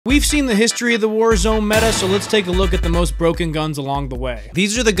We've seen the history of the Warzone meta, so let's take a look at the most broken guns along the way.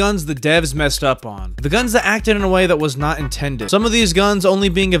 These are the guns the devs messed up on. The guns that acted in a way that was not intended. Some of these guns only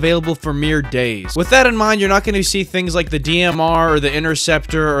being available for mere days. With that in mind, you're not going to see things like the DMR or the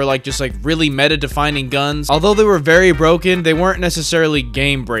Interceptor or like just like really meta-defining guns. Although they were very broken, they weren't necessarily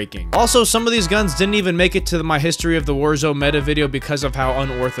game-breaking. Also, some of these guns didn't even make it to my history of the Warzone meta video because of how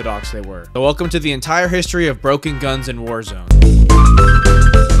unorthodox they were. So welcome to the entire history of broken guns in Warzone.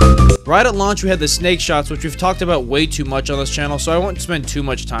 Right at launch, we had the snake shots, which we've talked about way too much on this channel, so I won't spend too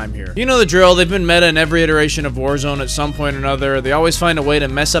much time here. You know the drill, they've been meta in every iteration of Warzone at some point or another. They always find a way to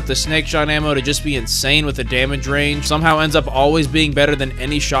mess up the snake shot ammo to just be insane with the damage range. Somehow ends up always being better than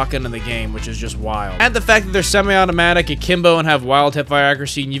any shotgun in the game, which is just wild. Add the fact that they're semi-automatic, akimbo, and have wild hipfire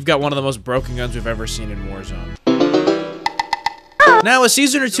accuracy, and you've got one of the most broken guns we've ever seen in Warzone. Now, a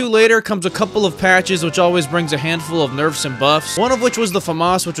season or two later comes a couple of patches, which always brings a handful of nerfs and buffs. One of which was the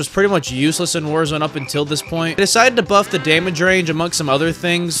FAMAS, which was pretty much useless in Warzone up until this point. They decided to buff the damage range amongst some other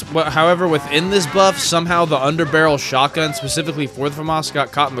things, but however, within this buff, somehow the underbarrel shotgun, specifically for the FAMAS,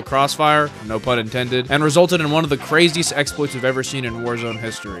 got caught in the crossfire, no pun intended, and resulted in one of the craziest exploits we've ever seen in Warzone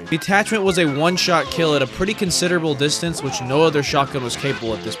history. The attachment was a one-shot kill at a pretty considerable distance, which no other shotgun was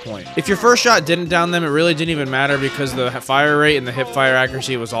capable at this point. If your first shot didn't down them, it really didn't even matter because the fire rate and the hip fire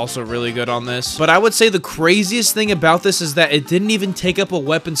accuracy was also really good on this. But I would say the craziest thing about this is that it didn't even take up a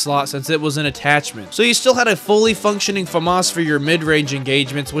weapon slot since it was an attachment. So you still had a fully functioning FAMAS for your mid-range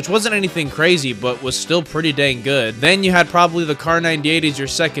engagements, which wasn't anything crazy, but was still pretty dang good. Then you had probably the Kar 98 as your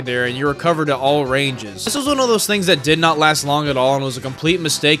secondary, and you were covered at all ranges. This was one of those things that did not last long at all and was a complete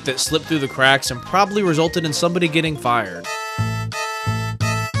mistake that slipped through the cracks and probably resulted in somebody getting fired.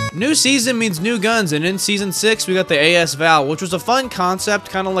 New season means new guns, and in Season 6, we got the AS Val, which was a fun concept,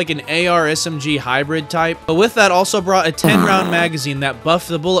 kind of like an AR SMG hybrid type, but with that also brought a 10-round magazine that buffed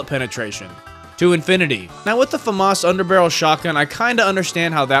the bullet penetration to infinity. Now with the FAMAS underbarrel shotgun, I kinda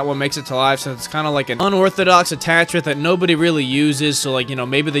understand how that one makes it to life since it's kinda like an unorthodox attachment that nobody really uses, so like, you know,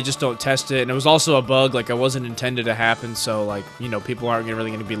 maybe they just don't test it, and it was also a bug, like it wasn't intended to happen, so like, you know, people aren't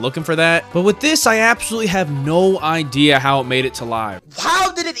really gonna be looking for that. But with this, I absolutely have no idea how it made it to live.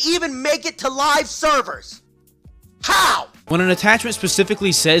 How did it even make it to live servers? How? When an attachment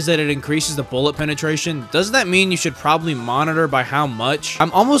specifically says that it increases the bullet penetration, doesn't that mean you should probably monitor by how much?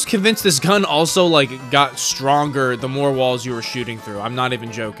 I'm almost convinced this gun also like got stronger the more walls you were shooting through. I'm not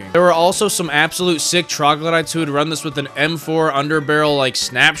even joking. There were also some absolute sick troglodytes who would run this with an M4 underbarrel like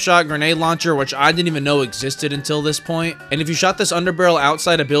snapshot grenade launcher, which I didn't even know existed until this point. And if you shot this underbarrel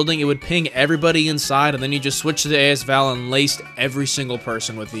outside a building, it would ping everybody inside, and then you just switch to the AS Val and laced every single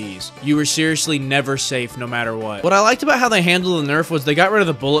person with ease. You were seriously never safe no matter what. What I liked about how they handled the nerf was they got rid of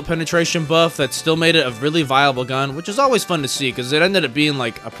the bullet penetration buff that still made it a really viable gun, which is always fun to see because it ended up being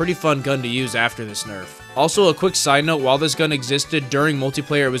like a pretty fun gun to use after this nerf. Also, a quick side note, while this gun existed, during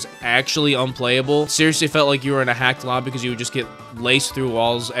multiplayer it was actually unplayable. Seriously felt like you were in a hacked lobby because you would just get laced through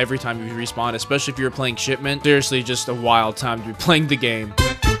walls every time you respawned, especially if you were playing shipment. Seriously, just a wild time to be playing the game.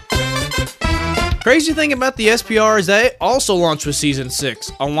 Crazy thing about the SPR is that it also launched with Season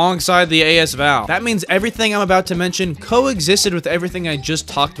 6, alongside the AS Val. That means everything I'm about to mention coexisted with everything I just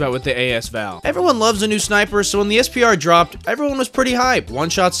talked about with the AS Val. Everyone loves a new sniper, so when the SPR dropped, everyone was pretty hyped. One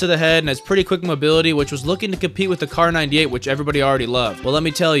shots to the head and has pretty quick mobility, which was looking to compete with the Kar 98, which everybody already loved. Well, let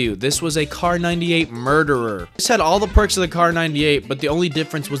me tell you, this was a Kar 98 murderer. This had all the perks of the Kar 98, but the only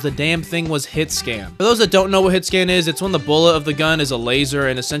difference was the damn thing was hit scan. For those that don't know what hit scan is, it's when the bullet of the gun is a laser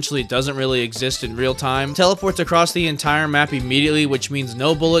and essentially doesn't really exist in real time, teleports across the entire map immediately, which means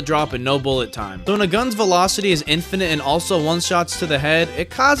no bullet drop and no bullet time. So when a gun's velocity is infinite and also one shots to the head, it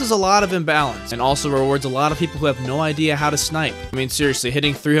causes a lot of imbalance and also rewards a lot of people who have no idea how to snipe. I mean, seriously,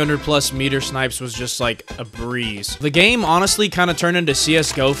 hitting 300+ meter snipes was just like a breeze. The game honestly kind of turned into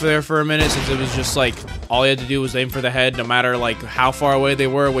CSGO for a minute, since it was just like all you had to do was aim for the head no matter like how far away they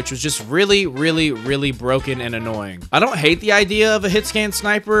were, which was just really broken and annoying. I don't hate the idea of a hit scan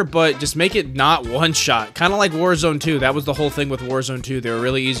sniper, but just make it not one shot. Kind of like Warzone 2. That was the whole thing with Warzone 2. They were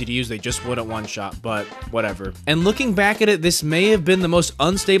really easy to use. They just wouldn't one shot, but whatever. And looking back at it, this may have been the most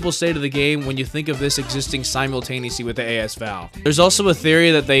unstable state of the game when you think of this existing simultaneously with the AS Val. There's also a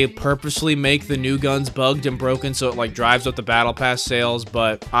theory that they purposely make the new guns bugged and broken so it like drives up the battle pass sales,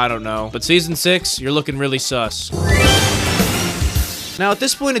 but I don't know. But Season 6, you're looking really sus. Now, at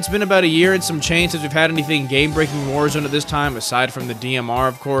this point, it's been about a year and some change since we've had anything game-breaking in Warzone at this time, aside from the DMR,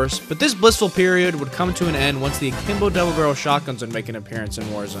 of course. But this blissful period would come to an end once the akimbo double barrel shotguns would make an appearance in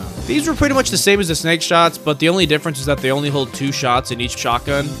Warzone. These were pretty much the same as the snake shots, but the only difference is that they only hold 2 shots in each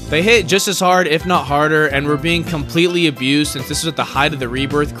shotgun. They hit just as hard, if not harder, and were being completely abused since this was at the height of the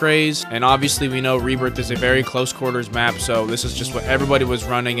Rebirth craze. And obviously, we know Rebirth is a very close quarters map, so this is just what everybody was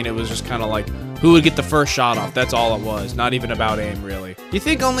running, and it was just kind of like who would get the first shot off. That's all it was. Not even about aim, really. You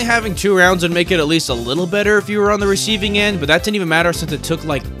think only having 2 rounds would make it at least a little better if you were on the receiving end, but that didn't even matter since it took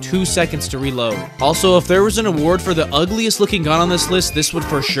like 2 seconds to reload. Also, if there was an award for the ugliest looking gun on this list, this would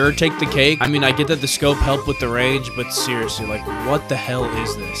for sure take the cake. I mean, I get that the scope helped with the range, but seriously, like, what the hell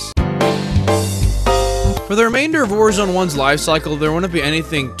is this? For the remainder of Warzone 1's life cycle, there wouldn't be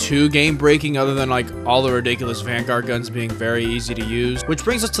anything too game-breaking other than like all the ridiculous Vanguard guns being very easy to use. Which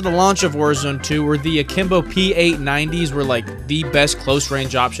brings us to the launch of Warzone 2, where the Akimbo P890s were like the best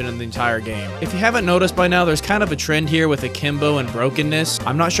close-range option in the entire game. If you haven't noticed by now, there's kind of a trend here with Akimbo and brokenness.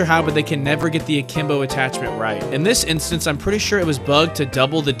 I'm not sure how, but they can never get the Akimbo attachment right. In this instance, I'm pretty sure it was bugged to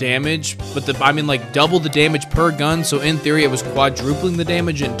double the damage, but like double the damage per gun, so in theory it was quadrupling the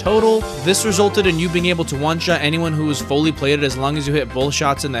damage in total. This resulted in you being able to one-shot anyone who was fully plated as long as you hit both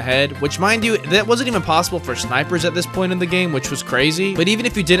shots in the head, which, mind you, that wasn't even possible for snipers at this point in the game, which was crazy. But even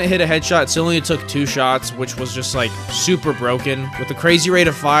if you didn't hit a headshot, it still only took 2 shots, which was just like super broken. With a crazy rate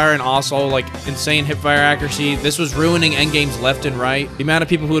of fire and also like insane hipfire accuracy, this was ruining endgames left and right. The amount of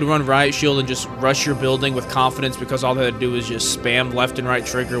people who would run riot shield and just rush your building with confidence because all they had to do was just spam left and right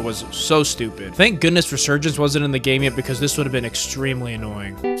trigger was so stupid. Thank goodness Resurgence wasn't in the game yet, because this would have been extremely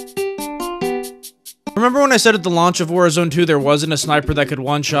annoying. Remember when I said at the launch of Warzone 2 there wasn't a sniper that could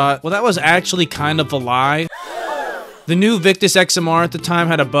one-shot? Well, that was actually kind of a lie. The new Victus XMR at the time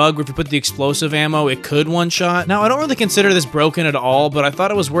had a bug where if you put the explosive ammo, it could one-shot. Now, I don't really consider this broken at all, but I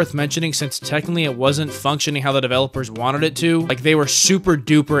thought it was worth mentioning since technically it wasn't functioning how the developers wanted it to. Like, they were super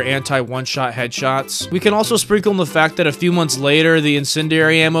duper anti-one-shot headshots. We can also sprinkle in the fact that a few months later, the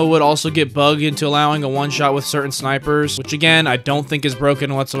incendiary ammo would also get bugged into allowing a one-shot with certain snipers, which again, I don't think is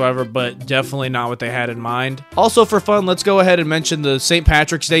broken whatsoever, but definitely not what they had in mind. Also, for fun, let's go ahead and mention the St.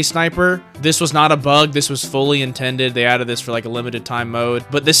 Patrick's Day sniper. This was not a bug, this was fully intended. They added this for like a limited time mode,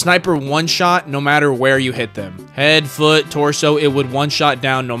 but this sniper one-shot no matter where you hit them. Head, foot, torso, it would one-shot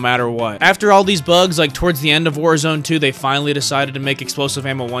down no matter what. After all these bugs, like towards the end of Warzone 2, they finally decided to make explosive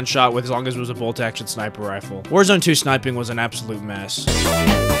ammo one-shot with as long as it was a bolt-action sniper rifle. Warzone 2 sniping was an absolute mess.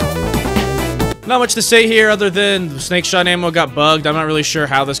 Not much to say here other than the snake shot ammo got bugged. I'm not really sure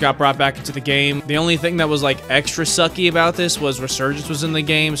how this got brought back into the game. The only thing that was like extra sucky about this was Resurgence was in the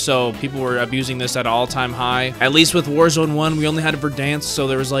game, so people were abusing this at an all-time high. At least with Warzone 1, we only had Verdansk, so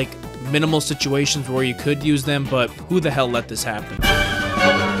there was like minimal situations where you could use them, but who the hell let this happen?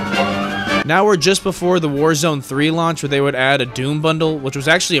 Now we're just before the Warzone 3 launch, where they would add a Doom bundle, which was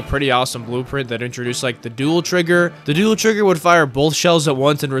actually a pretty awesome blueprint that introduced like the dual trigger. The dual trigger would fire both shells at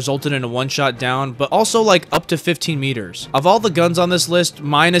once and resulted in a one-shot down, but also like up to 15 meters. Of all the guns on this list,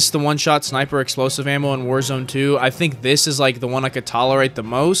 minus the one-shot sniper explosive ammo in Warzone 2, I think this is like the one I could tolerate the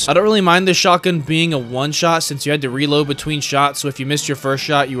most. I don't really mind this shotgun being a one-shot since you had to reload between shots, so if you missed your first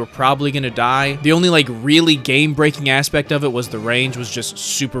shot, you were probably gonna die. The only like really game-breaking aspect of it was the range was just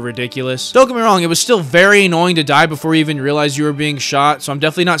super ridiculous. Don't get me wrong, it was still very annoying to die before you even realized you were being shot, so I'm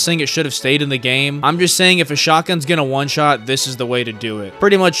definitely not saying it should have stayed in the game. I'm just saying if a shotgun's gonna one-shot, this is the way to do it.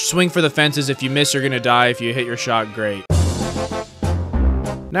 Pretty much swing for the fences. If you miss, you're gonna die. If you hit your shot, great.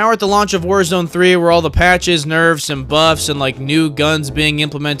 Now we're at the launch of Warzone 3, where all the patches, nerfs, and buffs, and like new guns being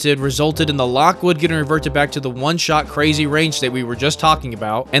implemented resulted in the Lockwood getting reverted back to the one-shot crazy range state we were just talking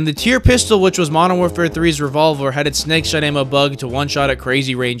about, and the tier pistol, which was Modern Warfare 3's revolver, had its snake shot ammo bug to one-shot at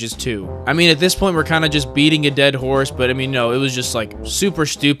crazy ranges too. I mean, at this point, we're kind of just beating a dead horse, but I mean, no, it was just like super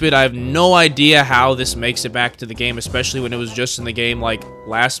stupid. I have no idea how this makes it back to the game, especially when it was just in the game like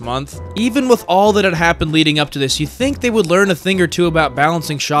last month. Even with all that had happened leading up to this, you'd think they would learn a thing or two about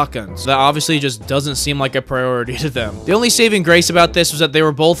balancing shotguns. That obviously just doesn't seem like a priority to them. The only saving grace about this was that they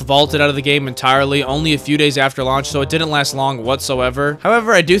were both vaulted out of the game entirely only a few days after launch, so it didn't last long whatsoever.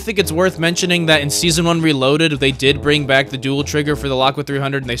 However, I do think it's worth mentioning that in Season 1 Reloaded, they did bring back the dual trigger for the Lockwood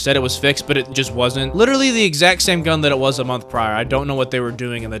 300, and they said it was fixed, but it just wasn't. Literally the exact same gun that it was a month prior. I don't know what they were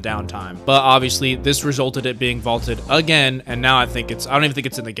doing in the downtime, but obviously this resulted in it being vaulted again, and now I don't even think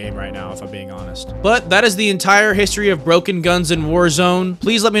it's in the game right now, if I'm being honest. But that is the entire history of broken guns in Warzone. Please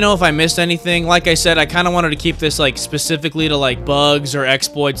Please let me know if I missed anything. Like I said, I kind of wanted to keep this like specifically to like bugs or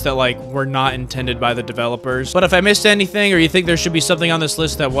exploits that like were not intended by the developers. But if I missed anything or you think there should be something on this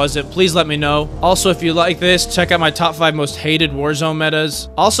list that wasn't, please let me know. Also, if you like this, check out my top 5 most hated Warzone metas.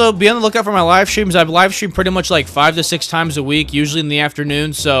 Also, be on the lookout for my live streams. I've live streamed pretty much like 5 to 6 times a week, usually in the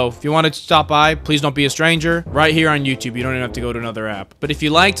afternoon. So if you want to stop by, please don't be a stranger. Right here on YouTube. You don't even have to go to another app. But if you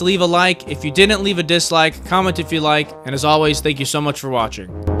liked, leave a like. If you didn't, leave a dislike. Comment if you like. And as always, thank you so much for watching.